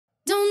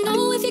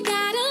if you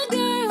got a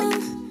girl.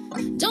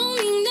 Don't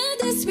mean no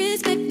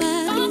disrespect,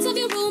 but thoughts of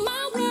you rule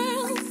my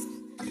world.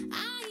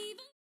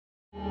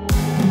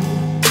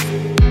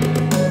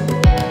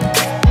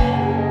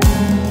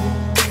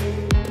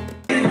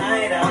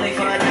 Only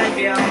for life,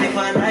 yeah, only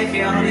for life,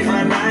 yeah, only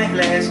for life.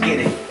 Let's get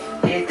it.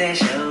 Hit that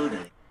shoulder.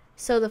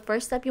 So the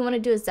first step you want to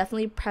do is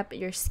definitely prep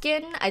your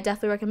skin. I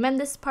definitely recommend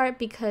this part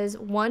because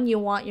 1, you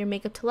want your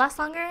makeup to last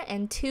longer,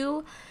 and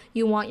 2,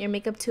 you want your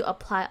makeup to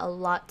apply a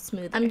lot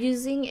smoother. I'm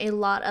using a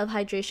lot of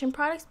hydration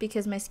products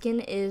because my skin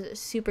is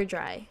super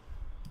dry.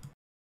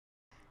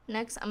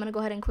 Next, I'm going to go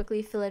ahead and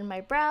quickly fill in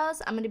my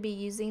brows. I'm going to be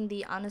using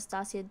the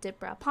Anastasia Dip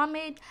Brow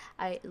Pomade.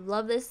 I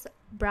love this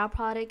brow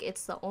product.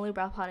 It's the only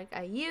brow product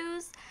I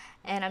use.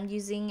 And I'm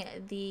using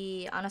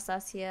the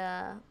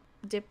Anastasia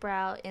Dip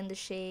Brow in the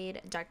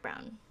shade Dark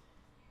Brown.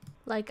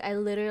 Like, I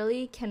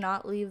literally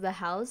cannot leave the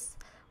house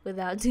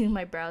without doing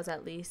my brows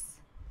at least.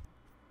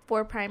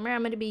 For primer,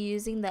 I'm going to be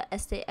using the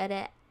Estee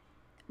Edit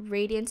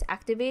Radiance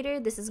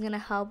Activator. This is going to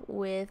help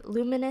with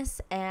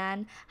luminous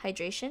and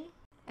hydration.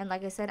 And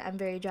like I said, I'm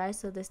very dry,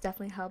 so this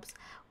definitely helps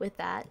with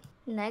that.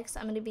 Next,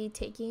 I'm going to be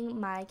taking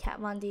my Kat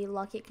Von D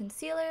Lock It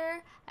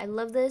Concealer. I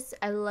love this.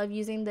 I love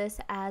using this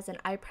as an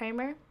eye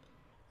primer.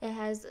 It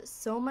has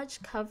so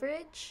much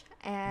coverage,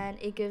 and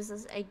it gives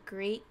us a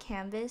great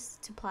canvas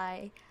to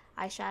apply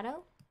eyeshadow.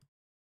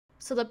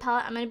 So the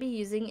palette I'm going to be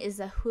using is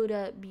the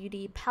Huda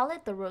Beauty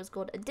palette, the Rose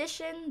Gold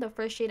Edition. The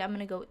first shade I'm going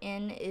to go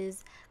in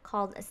is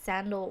called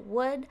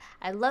Sandalwood.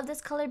 I love this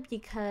color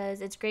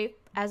because it's great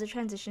as a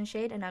transition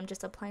shade, and I'm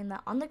just applying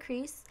that on the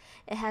crease.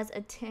 It has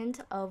a tint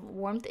of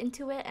warmth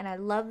into it, and I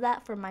love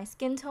that for my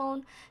skin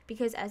tone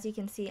because, as you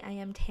can see, I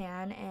am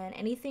tan, and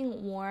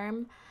anything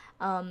warm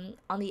on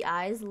the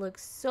eyes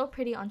looks so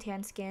pretty on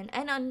tan skin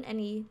and on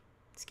any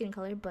skin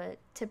color, but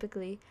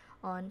typically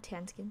on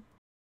tan skin.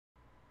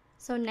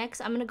 So next,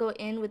 I'm going to go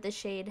in with the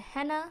shade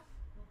Henna,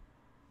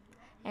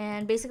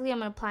 and basically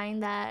I'm applying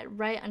that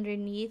right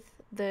underneath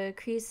the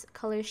crease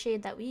color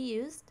shade that we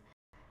used.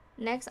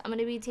 Next, I'm going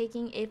to be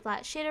taking a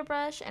flat shader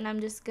brush, and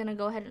I'm just going to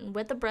go ahead and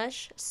wet the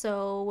brush,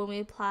 so when we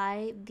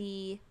apply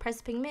the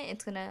pressed pigment,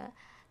 it's going to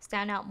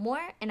stand out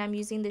more, and I'm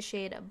using the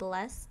shade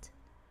Blessed.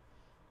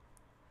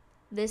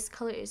 This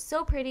color is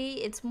so pretty.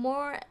 It's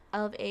more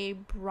of a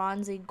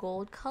bronzy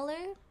gold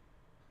color,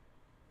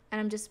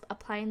 and I'm just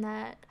applying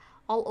that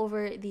all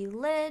over the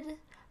lid,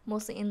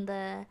 mostly in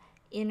the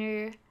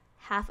inner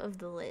half of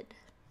the lid.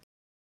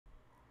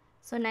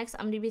 So next,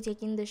 I'm going to be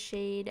taking the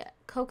shade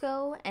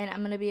Cocoa, and I'm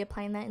going to be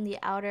applying that in the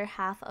outer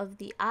half of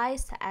the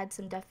eyes to add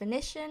some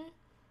definition.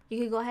 You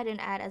can go ahead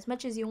and add as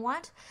much as you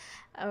want,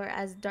 or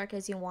as dark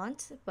as you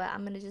want, but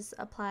I'm going to just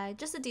apply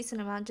just a decent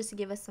amount just to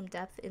give us some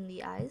depth in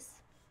the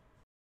eyes.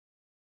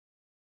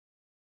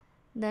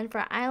 Then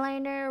for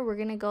eyeliner, we're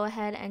going to go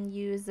ahead and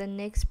use the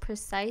NYX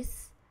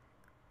Precise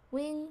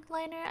Wing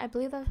Liner, I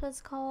believe that's what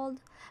it's called,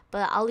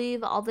 but I'll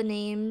leave all the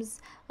names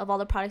of all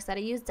the products that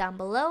I use down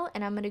below,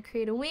 and I'm going to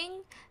create a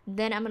wing.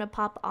 Then I'm going to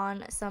pop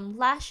on some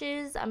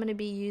lashes. I'm going to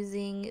be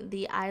using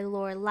the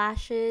Eyelure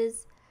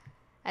lashes.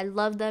 I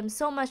love them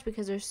so much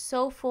because they're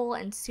so full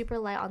and super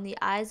light on the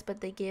eyes,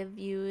 but they give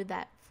you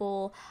that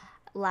full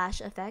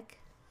lash effect.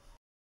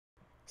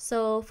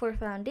 So for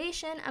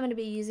foundation, I'm going to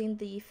be using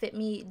the Fit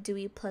Me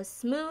Dewy Plus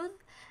Smooth,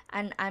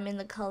 and I'm in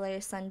the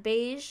color Sun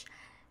Beige.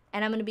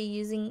 And I'm going to be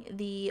using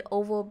the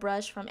oval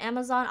brush from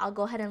Amazon. I'll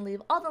go ahead and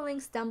leave all the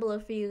links down below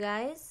for you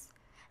guys.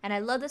 And I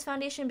love this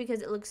foundation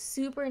because it looks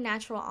super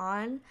natural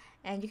on.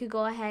 And you could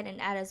go ahead and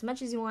add as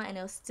much as you want, and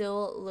it'll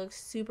still look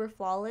super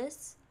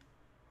flawless.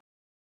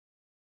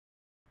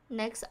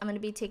 Next, I'm going to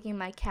be taking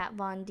my Kat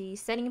Von D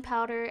setting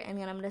powder, and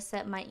then I'm going to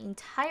set my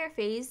entire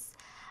face.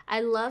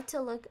 I love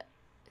to look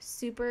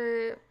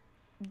super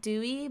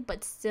dewy,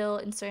 but still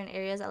in certain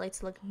areas I like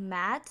to look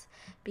matte,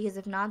 because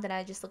if not, then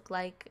I just look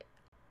like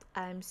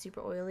I'm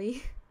super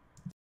oily.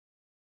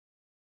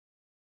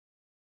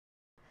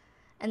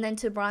 And then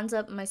to bronze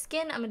up my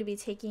skin, I'm going to be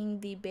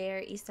taking the Bare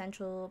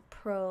Essential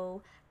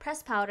Pro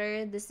Press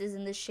Powder. This is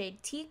in the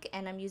shade Teak,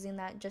 and I'm using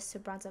that just to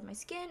bronze up my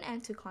skin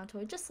and to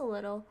contour just a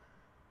little.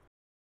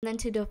 And then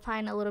to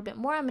define a little bit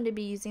more, I'm going to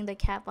be using the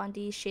Kat Von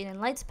D Shade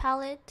and Lights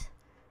palette.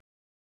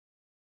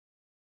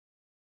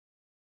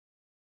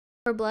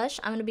 For blush,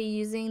 I'm going to be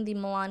using the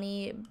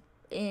Milani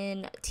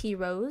in Tea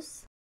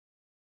Rose.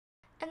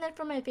 And then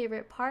for my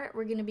favorite part,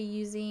 we're going to be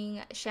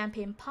using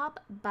Champagne Pop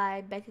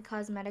by Becca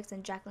Cosmetics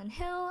and Jaclyn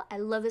Hill. I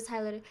love this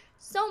highlighter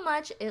so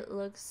much. It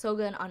looks so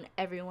good on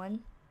everyone.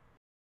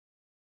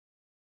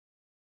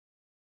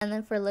 And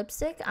then for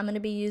lipstick, I'm going to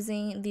be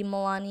using the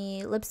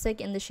Milani lipstick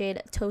in the shade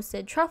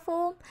Toasted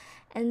Truffle.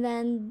 And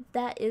then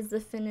that is the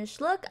finished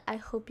look. I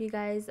hope you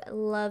guys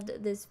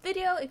loved this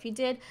video. If you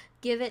did,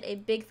 give it a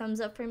big thumbs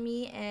up for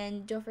me,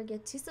 and don't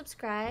forget to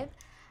subscribe.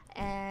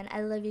 And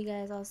I love you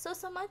guys all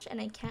so much, and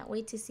I can't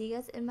wait to see you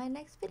guys in my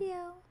next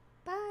video.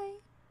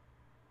 Bye!